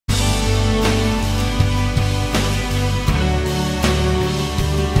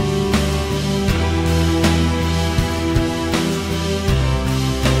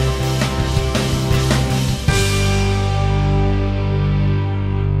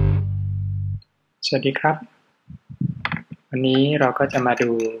สวัสดีครับวันนี้เราก็จะมา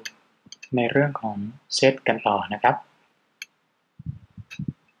ดูในเรื่องของเซตกันต่อนะครับ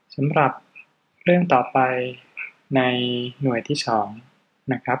สำหรับเรื่องต่อไปในหน่วยที่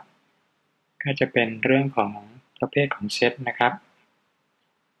2นะครับก็จะเป็นเรื่องของประเภทของเซตนะครับ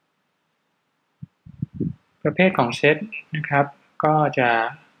ประเภทของเซตนะครับก็จะ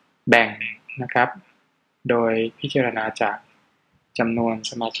แบ่งนะครับโดยพิจารณาจากจำนวน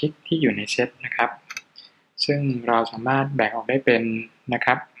สมาชิกที่อยู่ในเซตนะครับซึ่งเราสามารถแบ่งออกได้เป็นนะค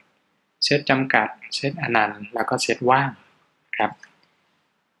รับเซตจำกัดเซตอนันต์แล้วก็เซตว่างครับ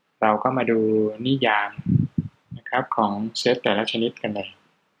เราก็มาดูนิยามนะครับของเซตแต่ละชนิดกันเลย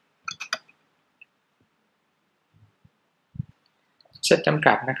เซตจำ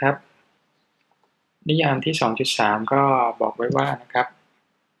กัดนะครับนิยามที่ 2.3 ก็บอกไว้ว่านะครับ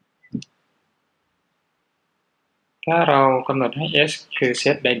ถ้าเรากำหนดให้ S คือเซ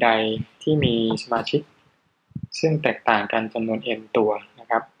ตใดๆที่มีสมาชิกซึ่งแตกต่างกันจำนวน n ตัวนะ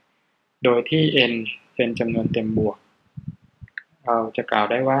ครับโดยที่ n เป็นจำนวนเต็มบวกเราจะกล่าว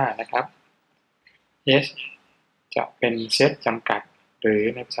ได้ว่านะครับ S จะเป็นเซตจำกัดหรือ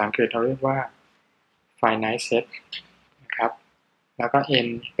ในภาษาอังกฤษเราเรียกว่า finite set นะครับแล้วก็ n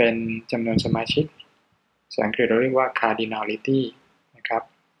เป็นจำนวนสมาชิกภาษาอังกฤษเราเรียกว่า cardinality นะครับ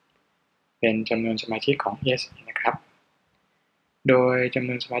เป็นจำนวนสมาชิกของ S นะครับโดยจำน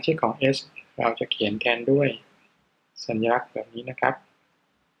วนสมาชิกของ S เราจะเขียนแทนด้วยสัญลักษณ์แบบนี้นะครับ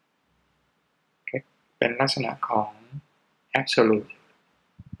เป็นลักษณะของ absolute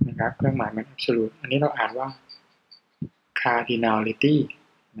นะครับเครื่องหมายมัน absolute อันนี้เราอ่านว่า cardinality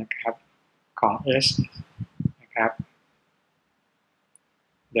นะครับของ S นะครับ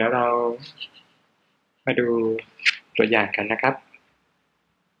เดี๋ยวเรามาดูตัวอย่างกันนะครับ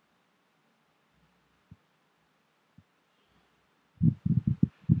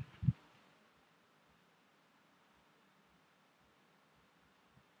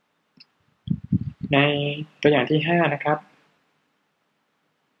ในตัวอย่างที่5นะครับ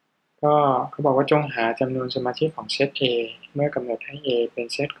ก็เขาบอกว่าจงหาจำนวนสมาชิกของเซต A เมื่อกำหนดให้ A เป็น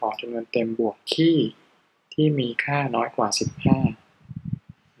เซตของจำนวนเต็มบวกคี่ที่มีค่าน้อยกว่า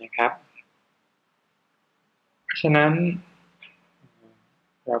15นะครับเพราะฉะนั้น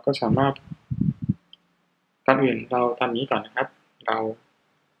เราก็สามารถก่อนอื่นเราทำนี้ก่อนนะครับเรา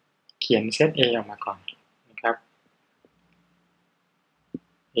เขียนเซต A ออกมาก่อนนะครับ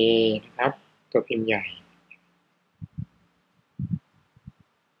A นะครับตัวพิมพ์ใหญ่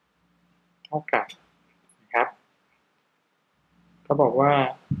เท่ากับนะครับเขาบอกว่า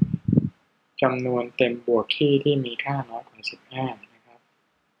จำนวนเต็มบวกคี่ที่มีค่าน้อยกว่า15นะครับ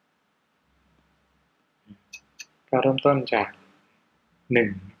ก็เริ่มต้นจาก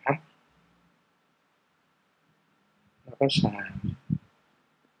1นะครับแล้วก็3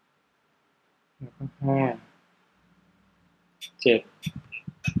แล้วก็5 7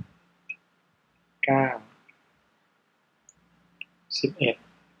 9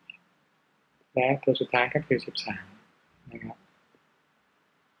 11และตัวสุดท้ายก็คือ13นะครับ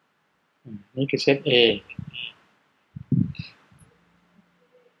นี่คือเซต A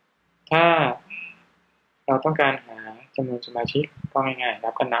ถ้าเราต้องการหาจำนวนสมาชิกก็ง่ายๆแล้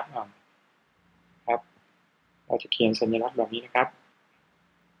วก็นับเอาครับเราจะเขียนสัญลักษณ์แบบนี้นะครับ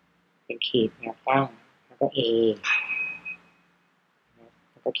เป็นขีดแนวตั้งแล้วก็ A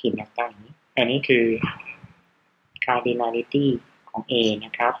แล้วก็ขีดแนวตั้งนี้อันนี้คือ cardinality ของ A น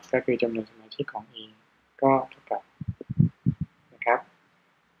ะครับก็คือจำนวนสมาชิกของ A ก็เท่ากับนะครับ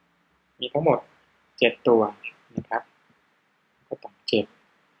มีทั้งหมด7ตัวนะครับก็ตอบ7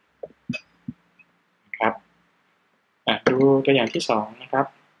นะครับดูตัวอย่างที่2นะครับ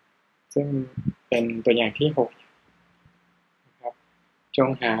ซึ่งเป็นตัวอย่างที่6นะครับจง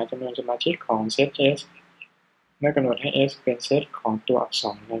หาจำนวนสมาชิกของเซต S เมื่อกำหนดให้ S เป็นเซตของตัวอักษ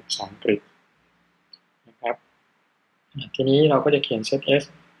รในภาษาอังกฤษนะครับทีนี้เราก็จะเขียนเซต S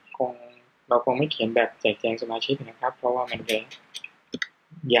เราคงไม่เขียนแบบแจกแจงสมาชิกนะครับเพราะว่ามันจะ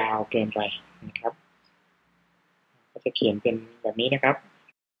ยาวเกินไปนะครับก็จะเขียนเป็นแบบนี้นะครับ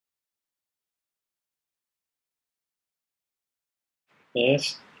S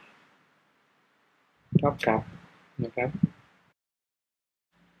เท่ากับนะครับ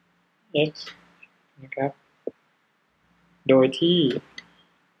x นะครับโดยที่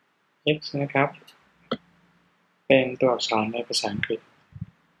x นะครับเป็นตัวอักษรในภาษาอังกฤษ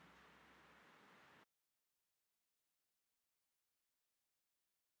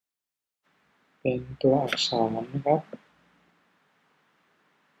เป็นตัวอักษรนะครับ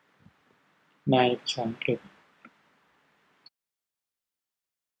ในภาษาอังกฤษ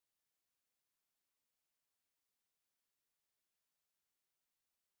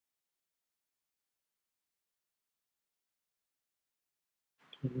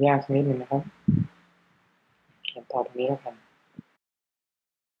ยากสักนิดนึงนะครับเขียนต่อตรงนี้แล้วกัน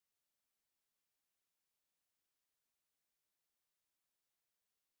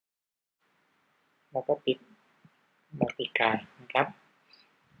แล้วก็ปิดแบบปีกกายนะครับ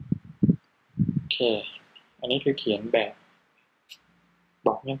โอเคอันนี้คือเขียนแบบบ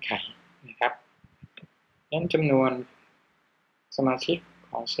อกเงื่อนไขนะครับงั้นจำนวนสมาชิก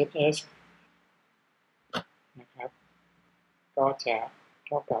ของเซต S นะครับก็จะเ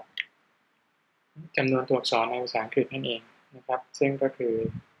ท่ากับจำนวนตัวอักษรในภาษาอังกฤษนั่นเองนะครับซึ่งก็คือ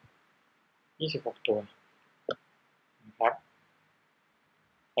26ตัวนะครับ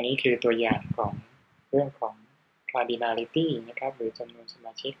อันนี้คือตัวอย่างของเรื่องของ cardinality นะครับหรือจำนวนสม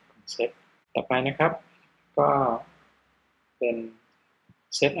าชิกของเซตต่อไปนะครับก็เป็น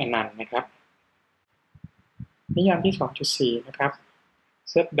เซตอนันต์นะครับนิยามที่ 2.4 นะครับ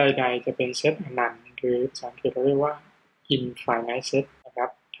เซตใดๆจะเป็นเซตอนันต์หรือภาษาอังกฤษเรียกว่า infinite set นะครับ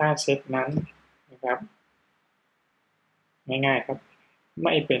ถ้าเซตนั้นนะครับง่ายๆครับไ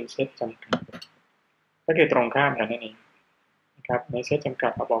ม่เป็นเซตจำกัดก็คือตรงข้ามกันนั่นเองนะครับในเซตจำกั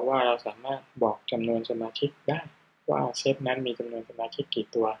ดเราบอกว่าเราสามารถบอกจำนวนสมาชิกได้ว่าเซตนั้นมีจำนวนสมาชิกกี่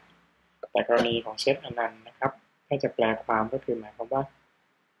ตัวแต่กรณีของเซตอนันต์นะครับถ้าจะแปลความก็คือหมายความว่า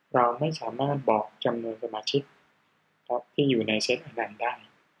เราไม่สามารถบอกจำนวนสมาชิกที่อยู่ในเซตอนันต์ได้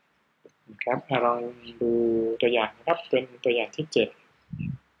นะครับลองดูตัวอย่างนะครับเป็นตัวอย่างที่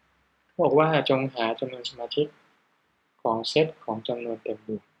7บอกว่าจงหาจำนวนสมาชิกของเซตของจำนวนเต็มบ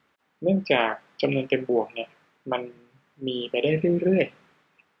วกเนื่องจากจำนวนเต็มบวกเนี่ยมันมีไปได้เรื่อย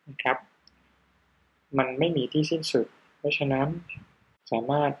ๆนะครับมันไม่มีที่สิ้นสุดเพราะฉะนั้นสา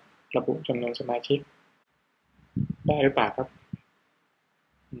มารถระบุจำนวนสมาชิกได้หรือเปล่าครับ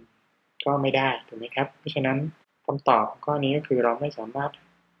ก็ไม่ได้ถูกไหมครับเพราะฉะนั้นคำตอบข้อนี้ก็คือเราไม่สามารถ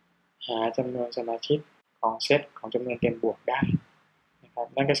หาจำนวนสมาชิกของเซตของจำนวนเต็มบวกได้นะครับ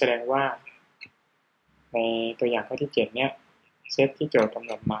นั่นก็แสดงว่าในตัวอย่างข้อที่7เนี่ยเซตที่โจทย์กำห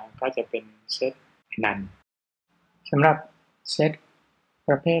นดมาก็จะเป็นเซตนันสำหรับเซตป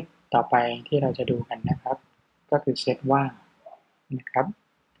ระเภทต่อไปที่เราจะดูกันนะครับก็คือเซตว่างนะครับ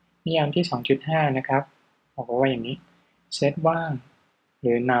นิยามที่ 2.5 นะครับบอกว่าอย่างนี้เซตว่างห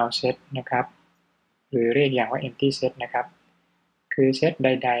รือ null set นะครับหรือเรียกอย่างว่า empty set นะครับคือเซตใ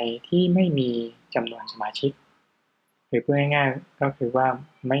ดๆที่ไม่มีจำนวนสมาชิกหรือพูดง่ายๆก็คือว่า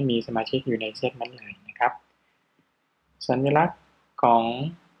ไม่มีสมาชิกอยู่ในเซตนั้นเลยนะครับสัญลักษณ์ของ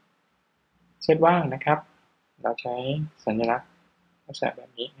เซตว่างนะครับเราใช้สัญลักษณ์ลักษณะแบ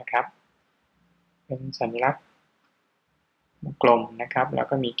บนี้นะครับเป็นสัญลักษณ์กลมนะครับแล้ว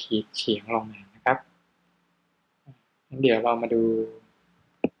ก็มีขีดเฉียงลงมานะครับเดี๋ยวเรามาดู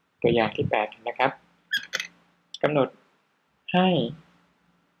ตัวอย่างที่8กันนะครับกำหนดให้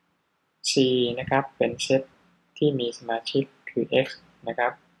C นะครับเป็นเซตที่มีสมาชิกคือ x นะครั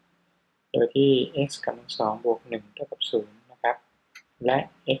บโดยที่ x กำลัง2บวก1เท่ากับ0นะครับและ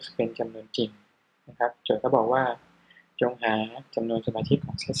x เป็นจำนวนจริงนะครับโจทย์ก็บอกว่าจงหาจำนวนสมาชิกข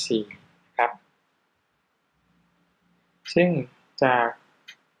องเซต C นะครับซึ่งจาก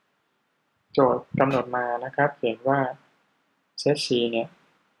โจทย์กำหนดมานะครับเห็นว่าเซต C เนี่ย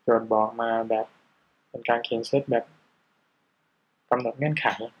โจทย์บอกมาแบบเป็นการเขียนเซตแบบกำหนดเงื่อนไข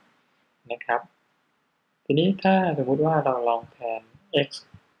นะครับทีนี้ถ้าสมมุติว่าเราลองแทน x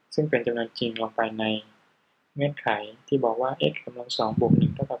ซึ่งเป็นจำนวนจริงลงไปในเงื่อนไขที่บอกว่า x กำลัง2บวก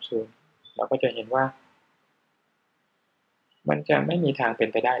1เท่ากับ0เราก็จะเห็นว่ามันจะไม่มีทางเป็น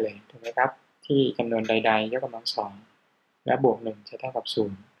ไปได้เลยถูกไหมครับที่จำนวนใดๆยกกำลัง2และบวก1จะเท่ากับ0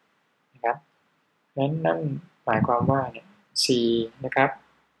นะครับนั่นหมายความว่าเนี่ย c นะครับ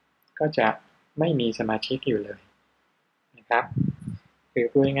ก็จะไม่มีสมาชิกอยู่เลยนะครับคือ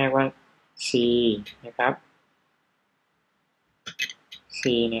พูดง่ายๆว่า c นะครับ C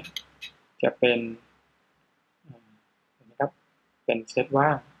เนี่ยจะเป็นนะครับเป็นเซตว่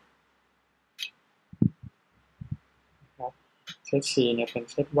างนะครับเซต C เนี่ยเป็น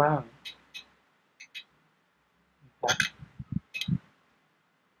เซตว่างนะครับ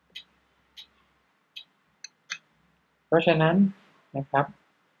เพราะฉะนั้นนะครับ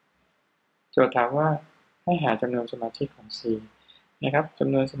โจทย์ถามว่าให้หาจำนวนสมาชิกของ C นะครับจ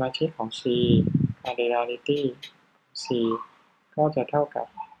ำนวนสมาชิกของ C cardinality ของ C ก็จะเท่ากับ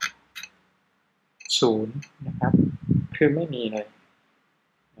0นะครับคือไม่มีเลย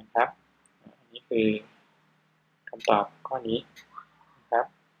นะครับอันนี้คือคำตอบข้อนี้นะครับ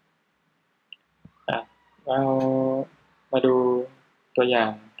เรามาดูตัวอย่า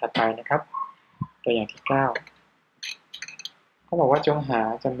งถัดไปนะครับตัวอย่างที่9เขาบอกว่าจงหา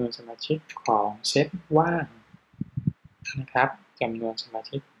จำนวนสมาชิกของเซตว่างนะครับจำนวนสมา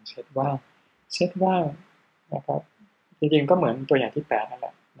ชิกของเซตว่างนะครับจริงๆก็เหมือนตัวอย่างที่8นั่นแหล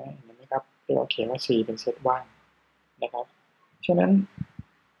ะ เห็นไหมครับที่เราเขียนว่า C เป็นเซตว่างนะครับฉะนั้น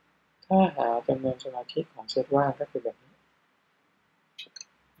ถ้าหาจำนวนสมาชิกของเซตว่างก็คือแบบนี้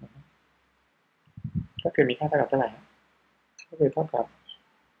ก็คือมีค่าเท่ากับเท่าไหร่ก็คือเท่ากับ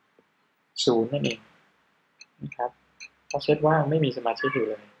0นั่นเองนะครับเพราะเซตว่างไม่มีสมาชิกอยู่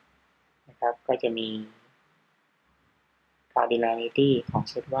เลยนะครับก็จะมี cardinality ของ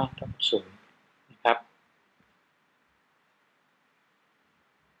เซตว่างเท่ากับ0นะครับ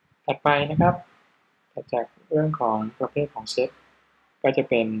ถัดไปนะครับถัดจากเรื่องของประเภทของเซตก็จะ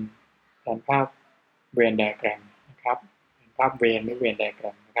เป็นแผนภาพเวนไดอะแกรมนะครับแผนภาพเวนหรือเวนไดอะแกร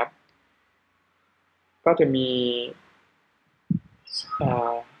มนะครับก็จะมี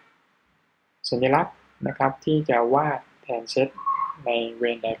สัญลักษณ์นะครับที่จะวาดแทนเซตในเว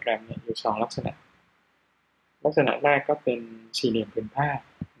นไดอะแกรมอยู่2ลักษณะลักษณะแรกก็เป็นสี่เหลี่ยมผืนผ้า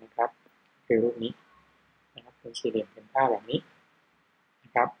นะครับคือรูปนี้นะครับเป็นสี่เหลี่ยมผืนผ้าแบบนี้น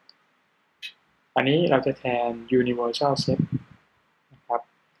ะครับอันนี้เราจะแทน universal set นะครับ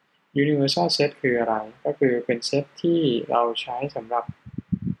universal set คืออะไรก็คือเป็นเซตที่เราใช้สำหรับ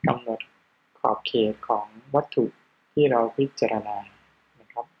กำหนดขอบเขตของวัตถุที่เราพิจารณานะ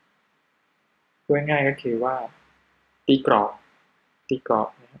ครับพูดง่ายๆก็คือว่าตีกรอบ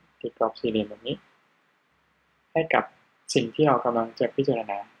นะครับตีกรอบสี่เหลี่ยมแบบนี้ให้กับสิ่งที่เรากำลังจะพิจาร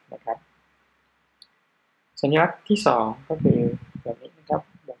ณานะครับสัญลักษณ์ที่2ก็คือแบบนี้นะครับ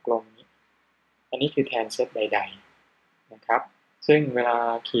วงกลมนี้อันนี้คือแทนเซตใดๆนะครับซึ่งเวลา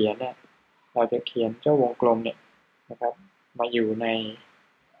เขียนเนี่ยเราจะเขียนเจ้าวงกลมเนี่ยนะครับมาอยู่ใน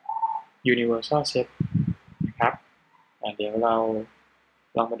universal set นะครับเดี๋ยวเรา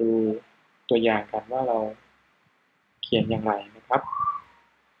ลองมาดูตัวอย่างกันว่าเราเขียนอย่างไรนะครับ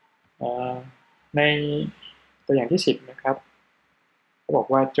ในตัวอย่างที่10นะครับเขาบอก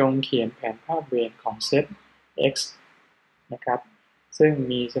ว่าจงเขียนแผนภาพเวรของเซต x นะครับซึ่ง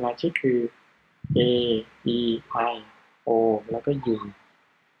มีสมาชิกคือ a e i o แล้วก็ u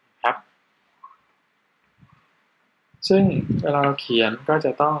ครับซึ่งเวลาเราเขียนก็จ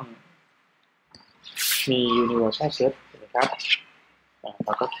ะต้องมี universal set นะครับเร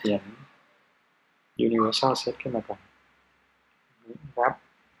าก็เขียน universal set ขึ้นมาก่อนนะครับ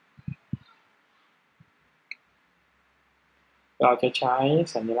เราจะใช้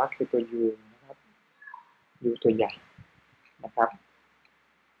สัญลักษณ์คือตัว u นะครับ u ตัวใหญ่นะครับ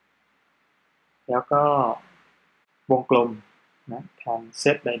แล้วก็วงกลมนะแทนเซ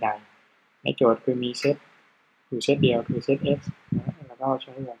ตใดๆในโจทย์คือมีเซตอยู่เซตเดียวคือเซต x นะแล้วก็ใ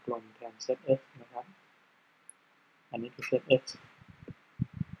ช้วงกลมแทนเซต x นะครับอันนี้คือเซต x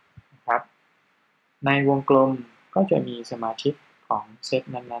นะครับในวงกลมก็จะมีสมาชิกของเซต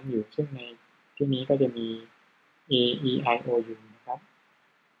นั้นๆอยู่ซึ่งในที่นี้ก็จะมี a e i o u นะครับ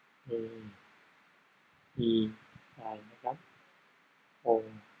a e i นะครับ o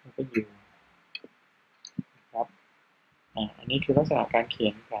แล้วก็ u นะครับอันนี้คือลักษณะการเขีย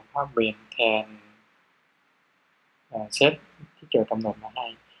นแผนภาพเวรแทนเซตที่เกี่ยวกำหนดมาให้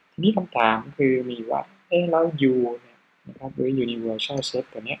ทีนี้คำถามคือมีว่าแล้ว u เนี่ยนะครับหรือ universal set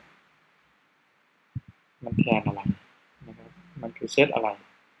ตัวนี้มันแทนอะไรนะครับมันคือเซตอะไร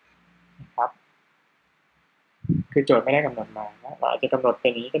นะครับคือโจทย์ไม่ได้กำหนดมานะเราอาจจะกำหนดเป็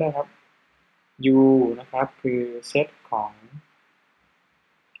นอย่างนี้ก็ได้ครับ u นะครับคือเซตของ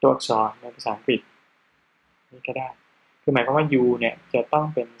ตัวอักษรในภาษาอังกฤษนี่ก็ได้คือหมายความว่า u เนี่ยจะต้อง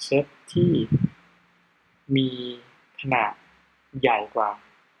เป็นเซตที่มีขนาดใหญ่กว่า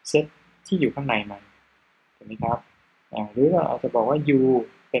เซตที่อยู่ข้างในมันถูกไหมครับหรือเราอาจจะบอกว่า u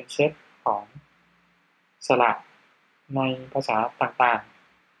เป็นเซตของสระในภาษาต่าง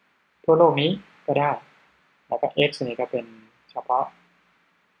ๆทั่วโลกนี้ก็ได้แล้วก็ x นี่ก็เป็นเฉพาะ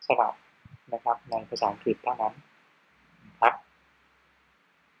สระนะครับในภาษาอังกฤษเท่านั้นครับ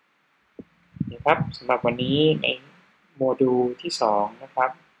นี่ครับสำหรับวันนี้ในโมดูลที่2นะครั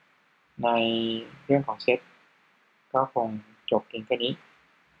บในเรื่องของเซตก็คงจบเพียงแค่นี้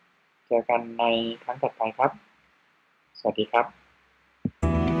เจอกันในครั้งต่อไปครับสวัสดีครับ